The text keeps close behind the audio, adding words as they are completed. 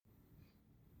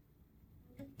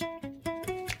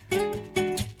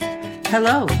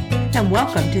Hello, and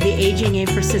welcome to the Aging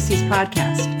Ain't for Sissies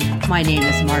podcast. My name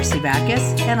is Marcy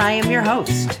Backus, and I am your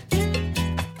host.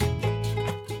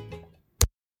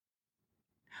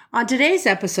 On today's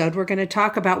episode, we're going to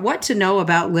talk about what to know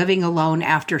about living alone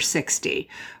after 60.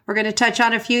 We're going to touch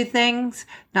on a few things.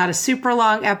 Not a super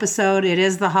long episode. It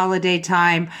is the holiday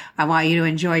time. I want you to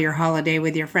enjoy your holiday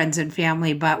with your friends and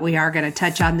family, but we are going to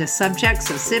touch on this subject.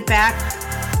 So sit back,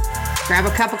 grab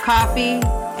a cup of coffee,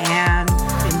 and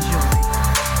enjoy.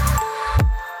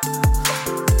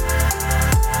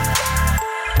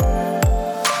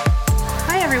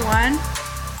 Hi, everyone,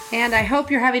 and I hope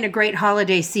you're having a great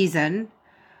holiday season.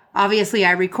 Obviously,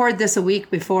 I record this a week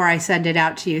before I send it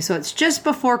out to you, so it's just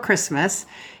before Christmas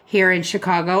here in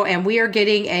Chicago, and we are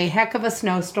getting a heck of a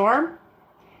snowstorm.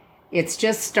 It's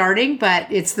just starting,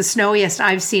 but it's the snowiest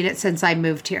I've seen it since I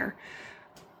moved here.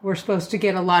 We're supposed to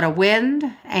get a lot of wind,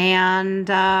 and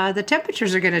the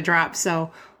temperatures are going to drop,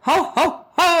 so ho, ho,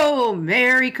 ho!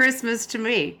 Merry Christmas to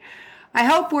me. I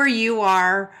hope where you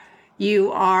are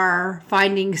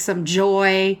finding some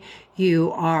joy.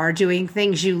 You are doing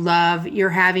things you love. You're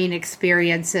having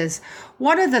experiences.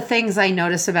 One of the things I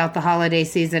notice about the holiday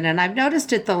season, and I've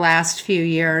noticed it the last few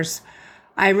years,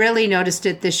 I really noticed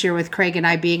it this year with Craig and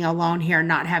I being alone here,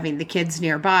 not having the kids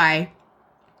nearby,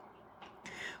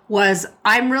 was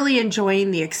I'm really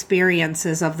enjoying the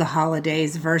experiences of the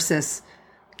holidays versus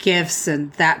gifts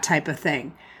and that type of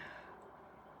thing.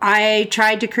 I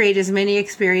tried to create as many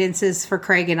experiences for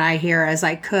Craig and I here as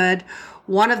I could.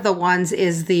 One of the ones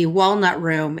is the Walnut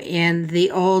Room in the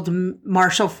old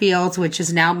Marshall Fields, which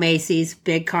is now Macy's.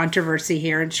 Big controversy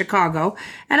here in Chicago.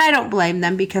 And I don't blame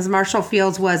them because Marshall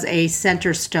Fields was a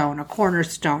center stone, a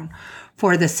cornerstone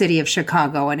for the city of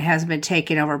Chicago and has been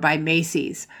taken over by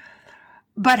Macy's.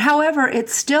 But however, it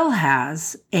still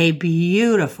has a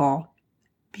beautiful,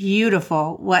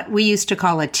 what we used to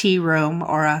call a tea room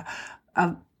or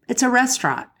it's a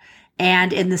restaurant.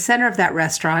 And in the center of that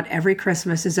restaurant, every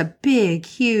Christmas is a big,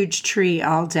 huge tree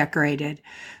all decorated.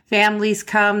 Families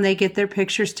come, they get their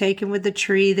pictures taken with the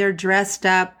tree, they're dressed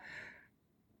up.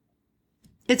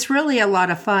 It's really a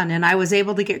lot of fun. And I was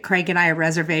able to get Craig and I a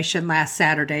reservation last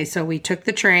Saturday. So we took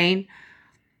the train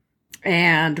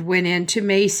and went into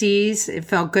Macy's. It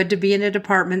felt good to be in a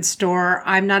department store.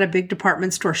 I'm not a big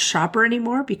department store shopper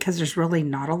anymore because there's really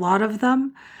not a lot of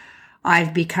them.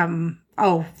 I've become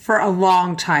for a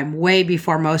long time, way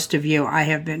before most of you, I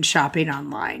have been shopping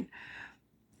online.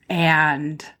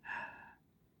 And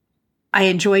I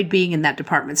enjoyed being in that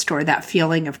department store, that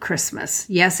feeling of Christmas.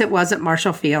 Yes, it wasn't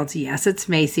Marshall Fields. Yes, it's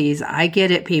Macy's. I get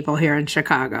it, people here in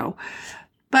Chicago.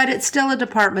 But it's still a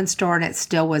department store, and it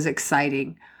still was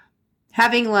exciting.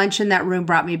 Having lunch in that room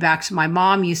brought me back to my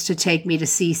mom used to take me to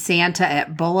see Santa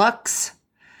at Bullock's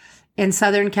in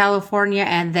Southern California,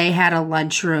 and they had a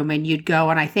lunchroom, and you'd go,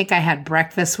 and I think I had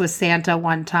breakfast with Santa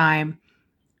one time.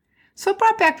 So it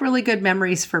brought back really good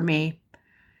memories for me.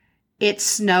 It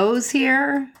snows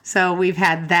here, so we've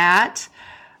had that.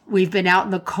 We've been out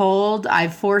in the cold.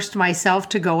 I've forced myself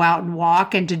to go out and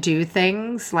walk and to do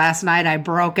things. Last night I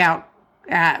broke out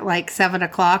at like 7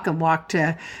 o'clock and walked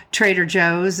to Trader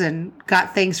Joe's and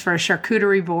got things for a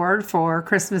charcuterie board for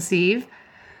Christmas Eve.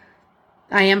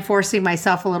 I am forcing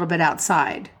myself a little bit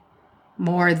outside,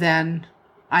 more than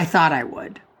I thought I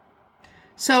would.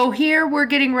 So here we're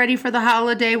getting ready for the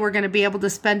holiday. We're going to be able to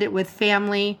spend it with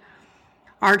family.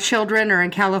 Our children are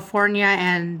in California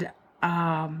and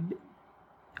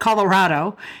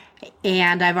Colorado,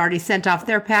 and I've already sent off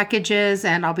their packages,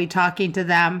 and I'll be talking to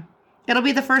them. It'll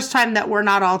be the first time that we're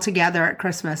not all together at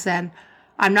Christmas, and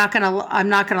I'm not gonna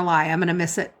lie, I'm gonna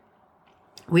miss it.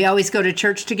 We always go to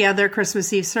church together,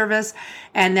 Christmas Eve service,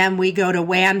 and then we go to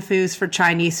Wan Fu's for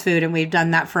Chinese food, and we've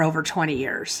done that for over 20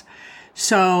 years.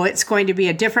 So it's going to be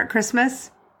a different Christmas.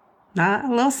 Not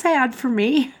a little sad for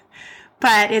me,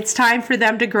 but it's time for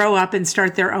them to grow up and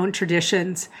start their own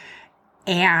traditions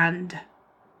and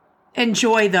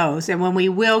enjoy those. And when we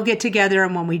will get together,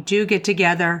 and when we do get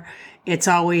together, it's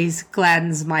always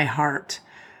gladdens my heart.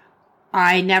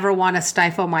 I never want to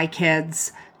stifle my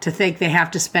kids to think they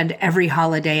have to spend every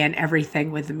holiday and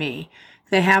everything with me.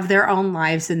 They have their own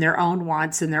lives and their own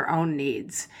wants and their own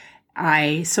needs.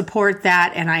 I support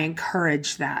that and I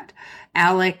encourage that.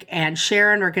 Alec and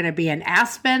Sharon are going to be in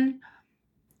Aspen.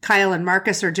 Kyle and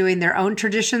Marcus are doing their own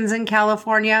traditions in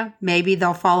California. Maybe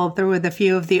they'll follow through with a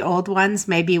few of the old ones.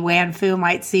 Maybe Wan Fu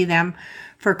might see them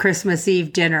for Christmas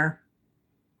Eve dinner.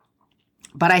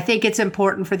 But I think it's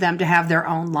important for them to have their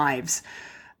own lives.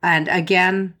 And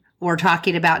again, we're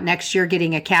talking about next year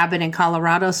getting a cabin in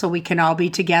Colorado so we can all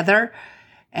be together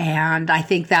And I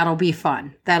think that'll be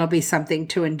fun. That'll be something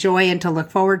to enjoy and to look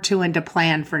forward to and to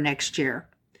plan for next year.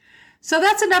 So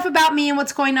that's enough about me and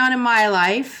what's going on in my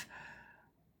life.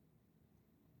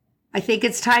 I think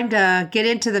it's time to get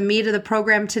into the meat of the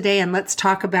program today, and let's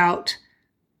talk about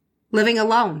living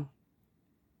alone.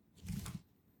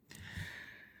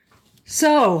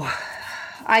 So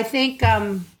I think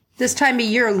this time of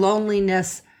year,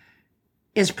 loneliness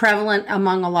is prevalent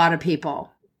among a lot of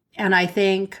people. And I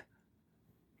think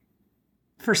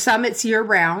for some, it's year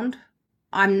round.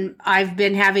 I've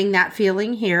been having that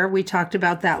feeling here. We talked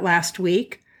about that last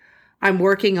week. I'm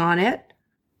working on it.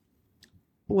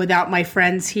 Without my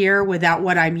friends here, without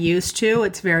what I'm used to,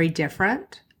 it's very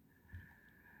different.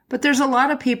 But there's a lot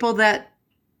of people that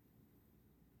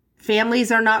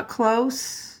families are not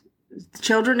close.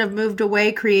 Children have moved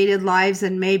away, created lives,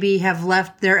 and maybe have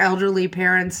left their elderly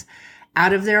parents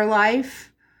out of their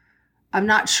life. I'm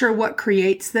not sure what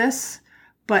creates this,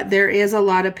 but there is a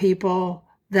lot of people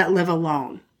that live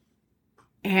alone.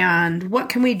 And what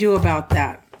can we do about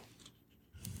that?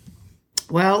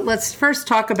 Well, let's first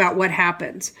talk about what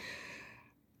happens.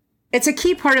 It's a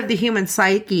key part of the human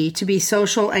psyche to be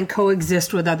social and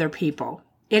coexist with other people.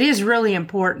 It is really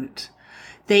important.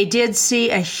 They did see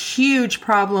a huge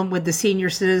problem with the senior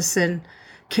citizen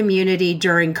community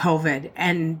during COVID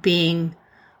and being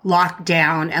locked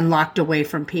down and locked away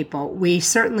from people. We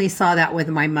certainly saw that with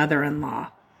my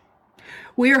mother-in-law.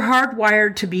 We are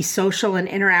hardwired to be social and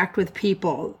interact with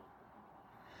people.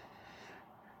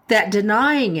 That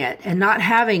denying it and not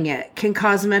having it can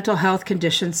cause mental health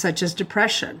conditions such as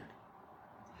depression.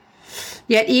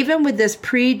 Yet even with this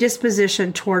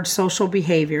predisposition towards social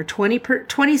behavior,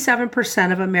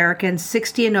 27% of Americans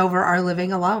 60 and over are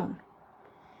living alone.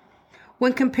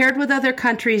 When compared with other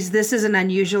countries, this is an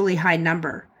unusually high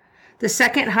number, the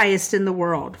second highest in the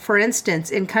world. For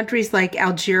instance, in countries like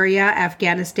Algeria,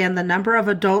 Afghanistan, the number of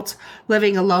adults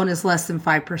living alone is less than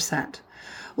 5%.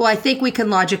 Well, I think we can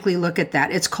logically look at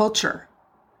that. It's culture.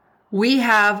 We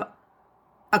have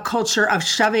a culture of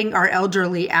shoving our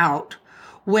elderly out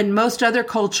when most other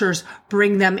cultures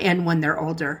bring them in when they're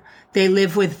older. They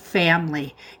live with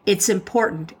family. It's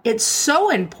important. It's so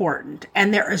important.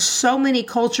 And there are so many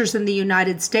cultures in the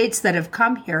United States that have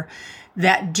come here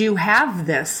that do have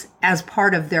this as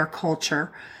part of their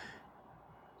culture.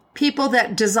 People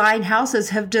that design houses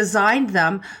have designed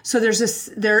them so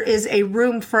there is a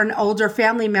room for an older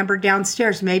family member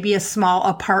downstairs, maybe a small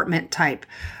apartment type.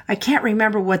 I can't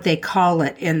remember what they call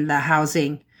it in the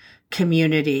housing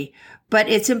community, but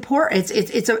it's important.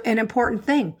 It's an important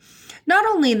thing. Not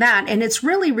only that, and it's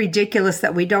really ridiculous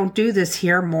that we don't do this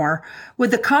here more,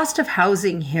 with the cost of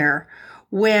housing here,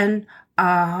 when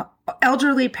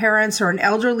elderly parents or an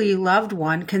elderly loved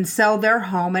one can sell their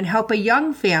home and help a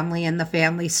young family in the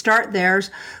family start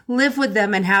theirs, live with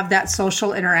them, and have that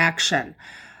social interaction.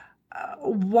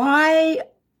 Why,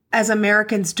 as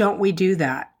Americans, don't we do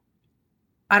that?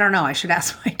 I don't know. I should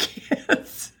ask my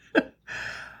kids.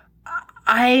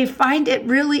 I find it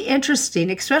really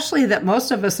interesting, especially that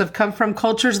most of us have come from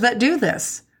cultures that do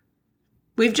this.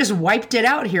 We've just wiped it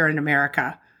out here in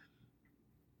America.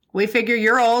 We figure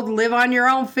you're old, live on your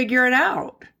own, figure it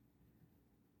out.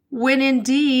 When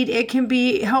indeed, it can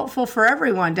be helpful for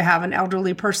everyone to have an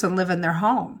elderly person live in their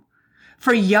home.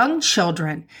 For young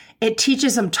children, it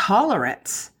teaches them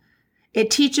tolerance.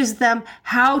 It teaches them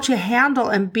how to handle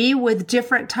and be with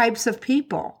different types of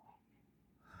people.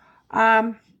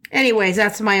 Anyways,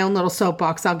 that's my own little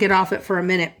soapbox. I'll get off it for a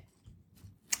minute.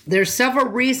 There's several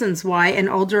reasons why an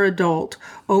older adult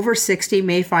over 60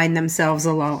 may find themselves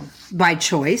alone by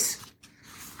choice.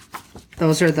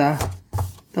 Those are the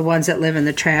ones that live in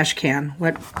the trash can.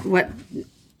 What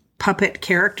puppet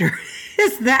character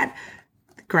is that?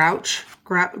 Grouch?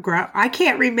 I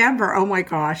can't remember. Oh my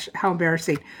gosh, how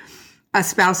embarrassing. A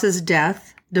spouse's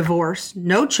death, divorce,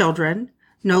 no children,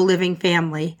 no living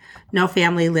family, no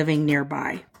family living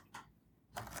nearby.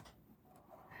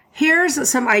 Here's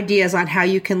some ideas on how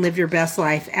you can live your best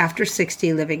life after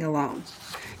 60 living alone.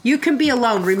 You can be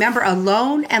alone. Remember,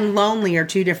 alone and lonely are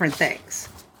two different things.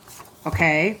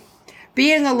 Okay?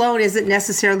 Being alone isn't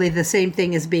necessarily the same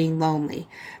thing as being lonely.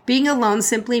 Being alone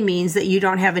simply means that you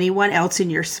don't have anyone else in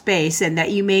your space and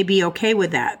that you may be okay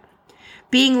with that.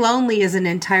 Being lonely is an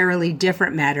entirely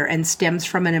different matter and stems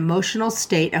from an emotional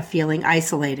state of feeling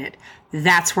isolated.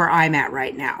 That's where I'm at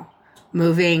right now.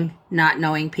 Moving, not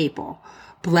knowing people.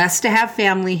 Blessed to have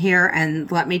family here,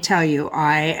 and let me tell you,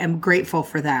 I am grateful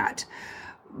for that.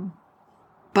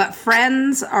 But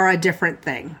friends are a different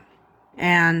thing,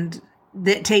 and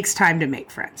it takes time to make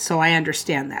friends, so I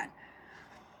understand that.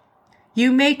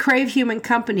 You may crave human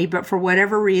company, but for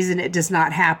whatever reason, it does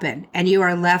not happen, and you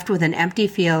are left with an empty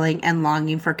feeling and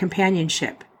longing for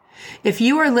companionship. If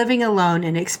you are living alone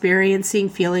and experiencing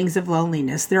feelings of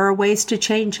loneliness, there are ways to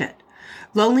change it.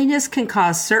 Loneliness can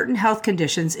cause certain health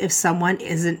conditions if someone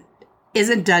isn't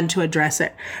done to address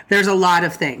it. There's a lot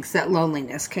of things that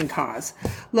loneliness can cause.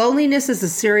 Loneliness is a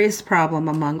serious problem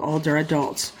among older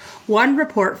adults. One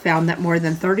report found that more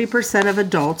than 30% of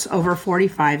adults over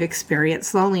 45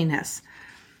 experience loneliness.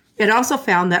 It also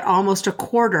found that almost a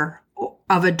quarter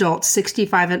of adults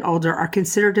 65 and older are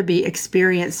considered to be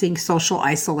experiencing social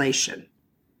isolation.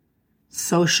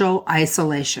 Social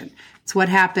isolation. It's what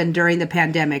happened during the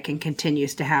pandemic and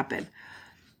continues to happen.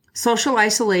 Social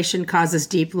isolation causes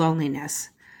deep loneliness,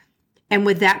 and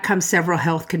with that comes several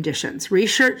health conditions.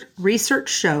 Research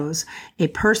shows a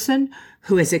person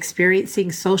who is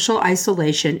experiencing social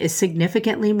isolation is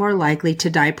significantly more likely to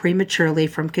die prematurely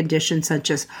from conditions such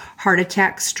as heart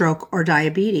attack, stroke, or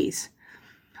diabetes.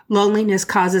 Loneliness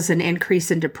causes an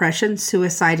increase in depression,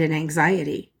 suicide, and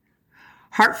anxiety.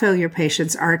 Heart failure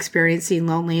patients are experiencing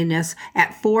loneliness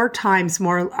are 4 times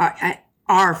more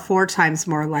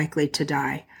likely to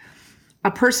die.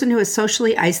 A person who is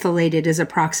socially isolated is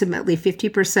approximately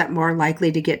 50% more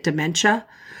likely to get dementia.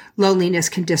 Loneliness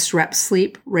can disrupt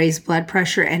sleep, raise blood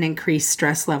pressure, and increase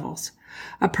stress levels.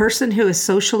 A person who is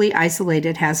socially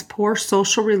isolated, has poor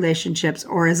social relationships,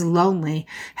 or is lonely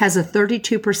has a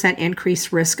 32%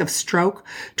 increased risk of stroke,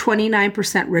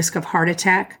 29% risk of heart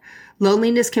attack.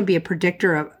 Loneliness can be a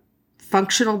predictor of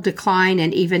functional decline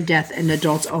and even death in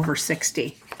adults over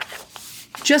 60.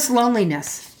 Just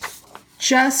loneliness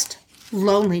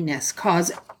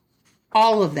cause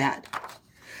all of that.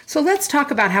 So let's talk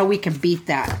about how we can beat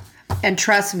that. And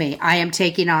trust me, I am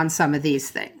taking on some of these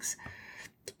things.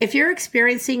 If you're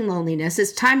experiencing loneliness,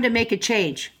 it's time to make a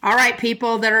change. All right,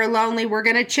 people that are lonely, we're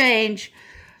going to change.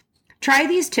 Try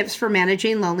these tips for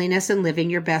managing loneliness and living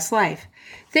your best life.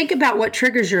 Think about what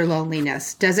triggers your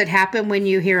loneliness. Does it happen when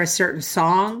you hear a certain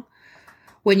song?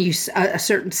 When you a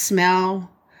certain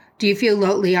smell? Do you feel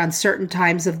lonely on certain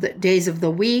times of the days of the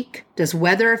week? Does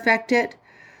weather affect it?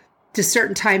 Do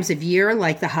certain times of year,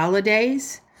 like the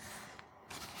holidays?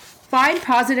 Find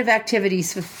positive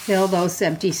activities to fill those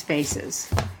empty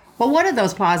spaces. Well, one of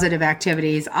those positive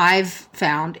activities I've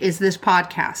found is this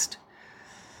podcast.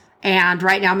 And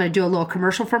right now I'm going to do a little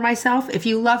commercial for myself. If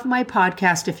you love my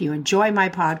podcast, if you enjoy my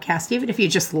podcast, even if you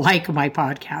just like my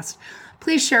podcast,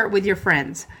 please share it with your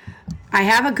friends. I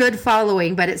have a good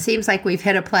following, but it seems like we've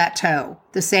hit a plateau.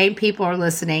 The same people are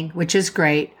listening, which is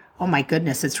great. Oh my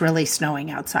goodness, it's really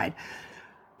snowing outside.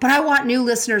 But I want new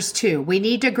listeners too. We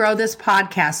need to grow this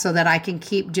podcast so that I can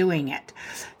keep doing it.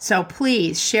 So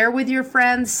please share with your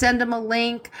friends, send them a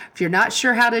link. If you're not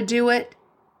sure how to do it,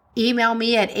 email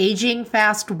me at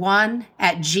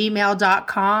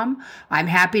agingfast1@gmail.com. I'm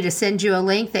happy to send you a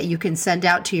link that you can send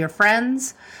out to your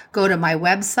friends. Go to my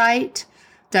website,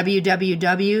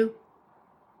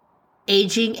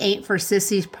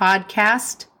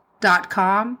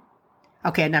 www.agingaintforsissiespodcast.com.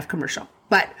 Okay, enough commercial.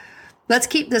 But let's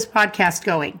keep this podcast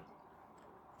going.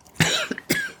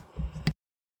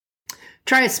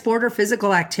 Try a sport or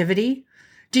physical activity.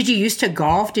 Did you used to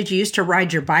golf? Did you used to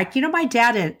ride your bike? You know, my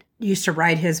dad used to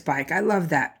ride his bike. I love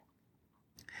that.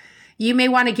 You may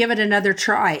want to give it another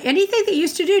try. Anything that you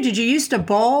used to do? Did you used to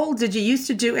bowl? Did you used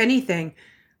to do anything?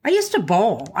 I used to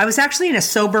bowl. I was actually in a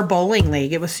sober bowling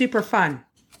league. It was super fun.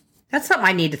 That's something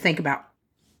I need to think about.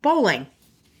 Bowling.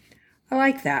 I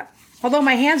like that. Although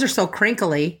my hands are so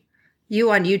crinkly,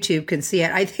 you on YouTube can see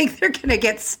it. I think they're going to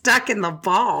get stuck in the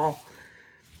ball.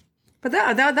 But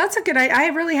that's a good idea. I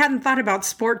really hadn't thought about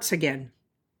sports again.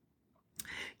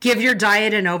 Give your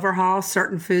diet an overhaul.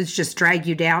 Certain foods just drag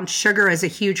you down. Sugar is a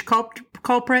huge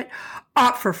culprit.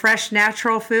 Opt for fresh,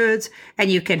 natural foods,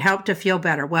 and you can help to feel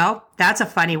better. Well, that's a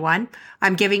funny one.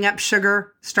 I'm giving up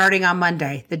sugar starting on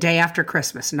Monday, the day after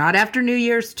Christmas. Not after New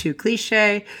Year's, too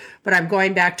cliche, but I'm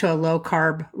going back to a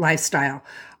low-carb lifestyle.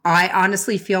 I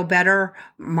honestly feel better.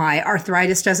 My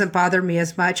arthritis doesn't bother me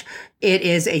as much. It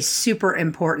is a super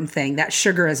important thing. That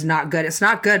sugar is not good. It's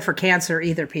not good for cancer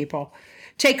either, people.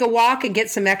 Take a walk and get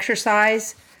some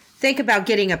exercise. Think about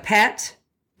getting a pet.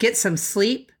 Get some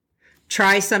sleep.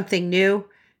 Try something new.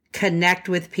 Connect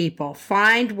with people.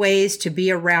 Find ways to be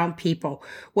around people.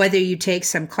 Whether you take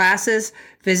some classes,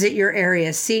 visit your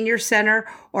area's senior center,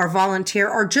 or volunteer,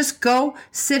 or just go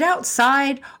sit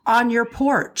outside on your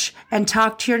porch and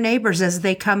talk to your neighbors as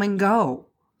they come and go.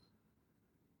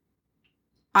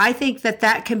 I think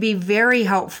that can be very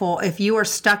helpful if you are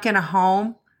stuck in a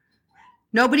home.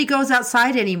 Nobody goes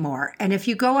outside anymore. And if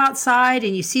you go outside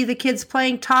and you see the kids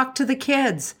playing, talk to the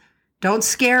kids. Don't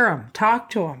scare them. Talk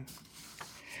to them.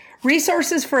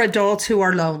 Resources for adults who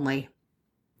are lonely.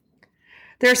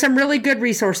 There are some really good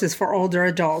resources for older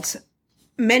adults.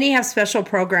 Many have special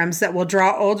programs that will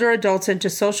draw older adults into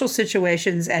social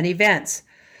situations and events.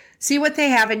 See what they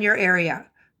have in your area.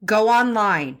 Go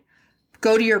online.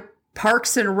 Go to your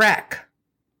Parks and Rec.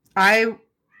 I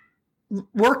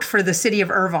worked for the city of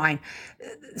Irvine.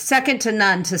 Second to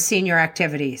none to senior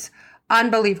activities.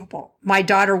 Unbelievable. My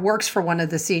daughter works for one of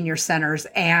the senior centers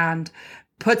and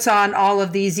puts on all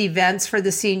of these events for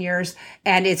the seniors,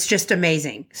 and it's just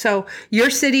amazing. So your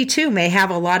city too may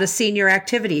have a lot of senior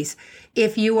activities.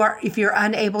 If you're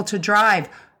unable to drive,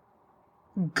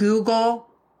 Google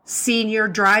senior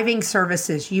driving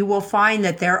services. You will find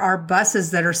that there are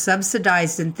buses that are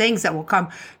subsidized and things that will come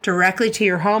directly to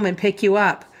your home and pick you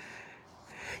up.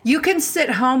 You can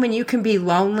sit home and you can be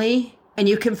lonely and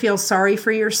you can feel sorry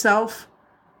for yourself.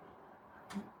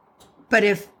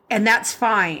 And that's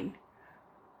fine.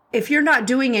 If you're not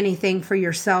doing anything for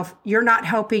yourself, you're not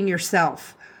helping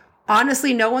yourself.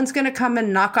 Honestly, no one's going to come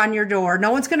and knock on your door.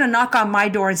 No one's going to knock on my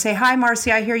door and say, "Hi,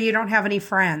 Marcy, I hear you don't have any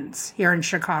friends here in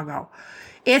Chicago."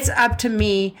 It's up to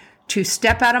me to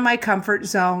step out of my comfort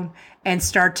zone and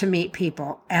start to meet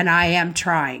people. And I am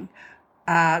trying.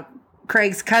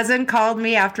 Craig's cousin called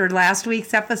me after last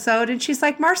week's episode and she's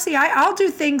like, "Marcy, I'll do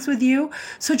things with you."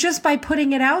 So just by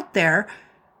putting it out there,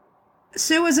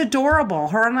 Sue is adorable.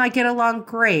 Her and I get along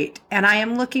great. And I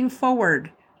am looking forward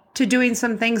to doing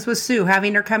some things with Sue,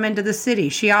 having her come into the city.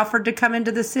 She offered to come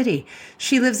into the city.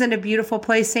 She lives in a beautiful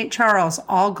place, St. Charles.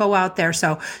 I'll go out there.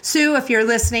 So Sue, if you're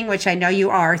listening, which I know you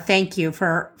are, thank you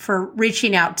for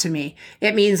reaching out to me.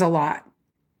 It means a lot.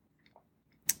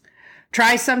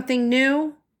 Try something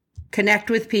new. Connect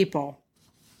with people.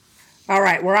 All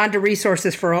right, we're on to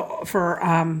resources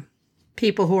for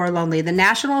people who are lonely. The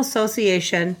National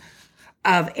Association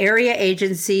of Area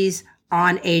Agencies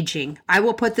on Aging. I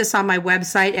will put this on my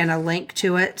website and a link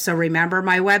to it. So remember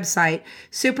my website,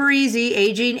 super easy,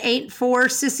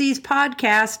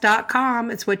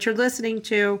 aging84sissiespodcast.com. It's what you're listening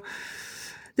to.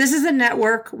 This is a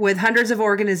network with hundreds of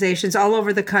organizations all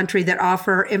over the country that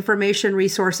offer information,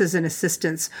 resources, and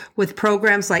assistance with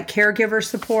programs like caregiver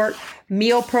support,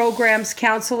 meal programs,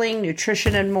 counseling,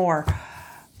 nutrition, and more.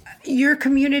 Your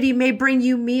community may bring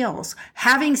you meals.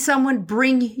 Having someone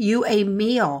bring you a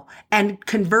meal and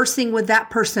conversing with that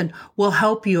person will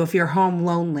help you if you're home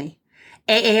lonely.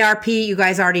 AARP, you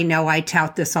guys already know I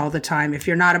tout this all the time. If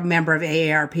you're not a member of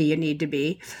AARP, you need to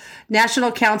be.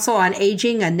 National Council on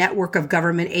Aging, a network of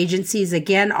government agencies,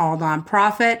 again, all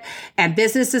nonprofit, and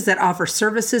businesses that offer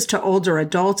services to older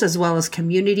adults as well as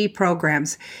community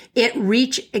programs. Its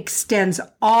reach extends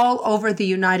all over the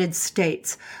United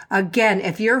States. Again,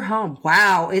 if you're home,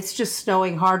 wow, it's just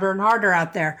snowing harder and harder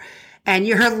out there, and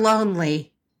you're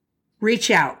lonely,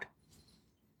 reach out.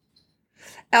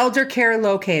 Elder Care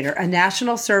Locator, a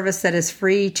national service that is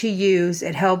free to use.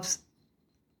 It helps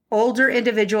older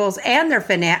individuals and their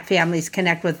families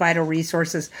connect with vital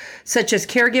resources such as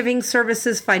caregiving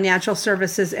services, financial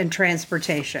services, and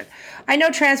transportation. I know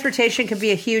transportation can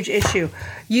be a huge issue.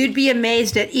 You'd be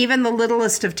amazed at even the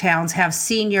littlest of towns have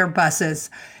senior buses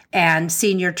and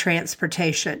senior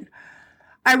transportation.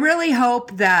 I really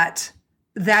hope that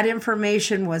that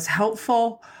information was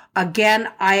helpful. Again,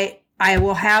 I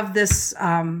will have this,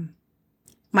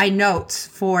 my notes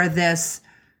for this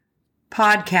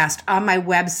podcast on my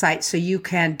website so you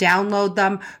can download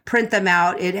them, print them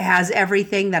out. It has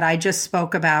everything that I just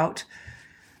spoke about.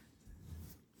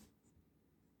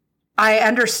 I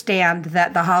understand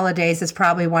that the holidays is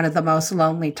probably one of the most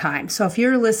lonely times. So if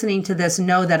you're listening to this,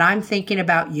 know that I'm thinking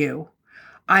about you.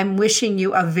 I'm wishing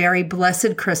you a very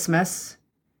blessed Christmas.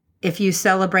 If you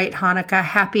celebrate Hanukkah,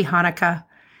 happy Hanukkah.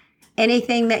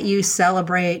 Anything that you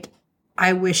celebrate,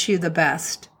 I wish you the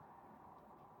best.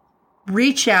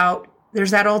 Reach out.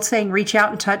 There's that old saying, reach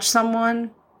out and touch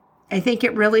someone. I think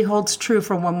it really holds true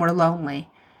for when we're lonely.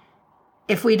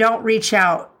 If we don't reach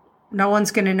out, no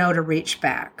one's going to know to reach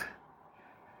back.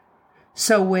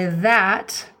 So with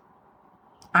that,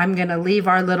 I'm going to leave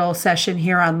our little session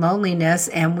here on loneliness,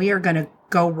 and we are going to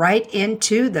go right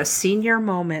into the senior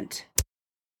moment.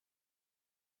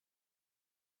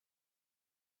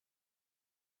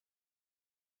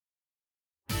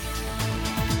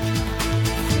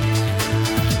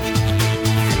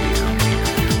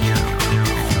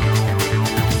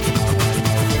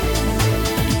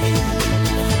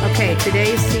 Okay,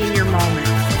 today's senior moment. I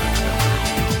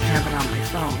have it on my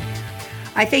phone.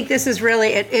 I think this is really,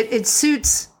 it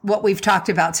suits what we've talked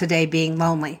about today, being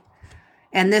lonely.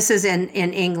 And this is in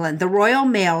England. The Royal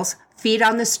Mail's Feet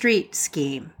on the Street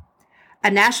scheme A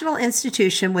national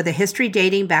institution with a history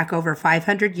dating back over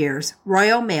 500 years,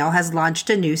 Royal Mail has launched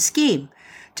a new scheme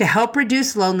to help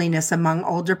reduce loneliness among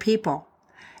older people.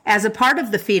 As a part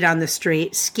of the Feet on the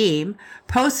Street scheme,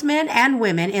 postmen and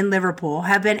women in Liverpool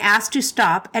have been asked to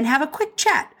stop and have a quick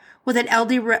chat with an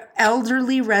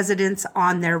elderly residents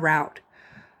on their route.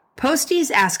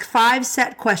 Posties ask 5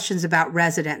 set questions about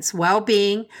residents'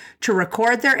 well-being to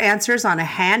record their answers on a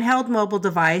handheld mobile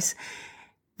device,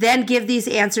 then give these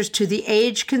answers to the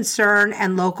Age Concern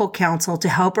and local council to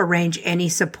help arrange any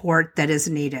support that is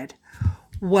needed.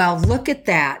 Well, look at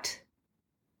that.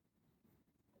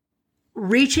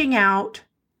 Reaching out,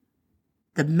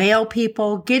 the mail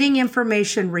people, getting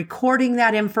information, recording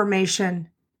that information,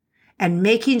 and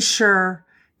making sure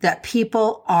that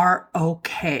people are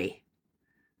okay.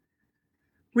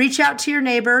 Reach out to your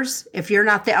neighbors if you're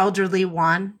not the elderly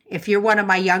one. If you're one of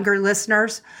my younger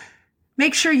listeners,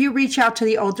 make sure you reach out to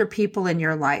the older people in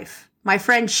your life. My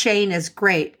friend Shane is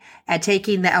great at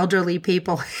taking the elderly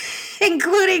people,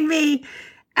 including me,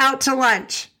 out to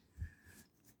lunch.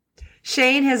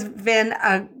 Shane has been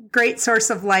a great source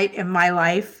of light in my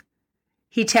life.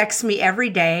 He texts me every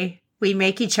day. We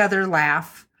make each other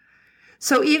laugh.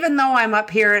 So even though I'm up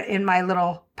here in my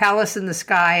little palace in the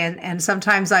sky and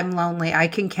sometimes I'm lonely, I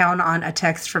can count on a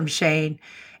text from Shane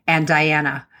and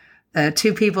Diana, the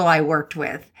 2 people I worked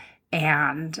with.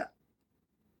 And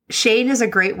Shane is a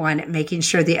great one at making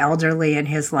sure the elderly in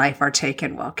his life are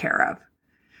taken well care of.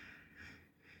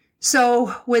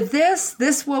 So with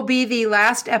this will be the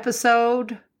last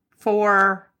episode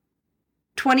for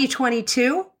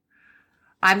 2022.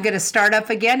 I'm going to start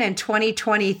up again in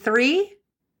 2023.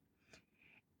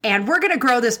 And we're going to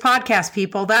grow this podcast,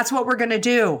 people. That's what we're going to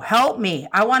do. Help me.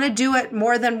 I want to do it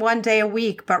more than 1 day a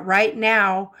week. But right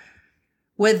now,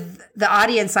 with the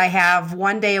audience I have,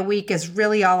 1 day a week is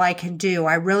really all I can do.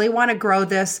 I really want to grow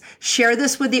this. Share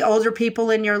this with the older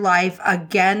people in your life.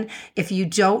 Again, if you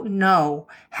don't know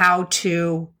how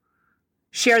to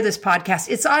share this podcast,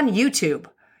 it's on YouTube.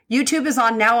 YouTube is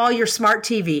on now all your smart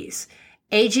TVs.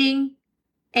 Aging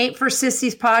Ain't for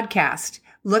Sissies podcast.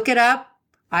 Look it up.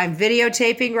 I'm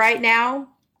videotaping right now.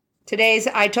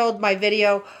 I told my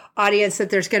video audience that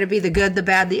there's going to be the good, the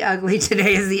bad, the ugly.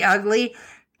 Today is the ugly.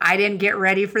 I didn't get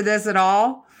ready for this at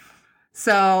all.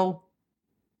 So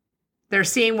they're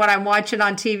seeing what I'm watching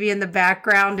on TV in the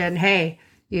background. And hey,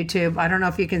 YouTube, I don't know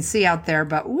if you can see out there,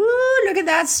 but woo, look at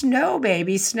that snow,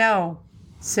 baby, snow.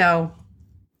 So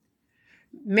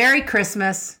Merry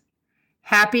Christmas.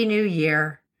 Happy New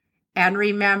Year. And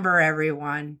remember,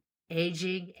 everyone,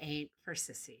 aging ain't for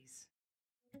sissies.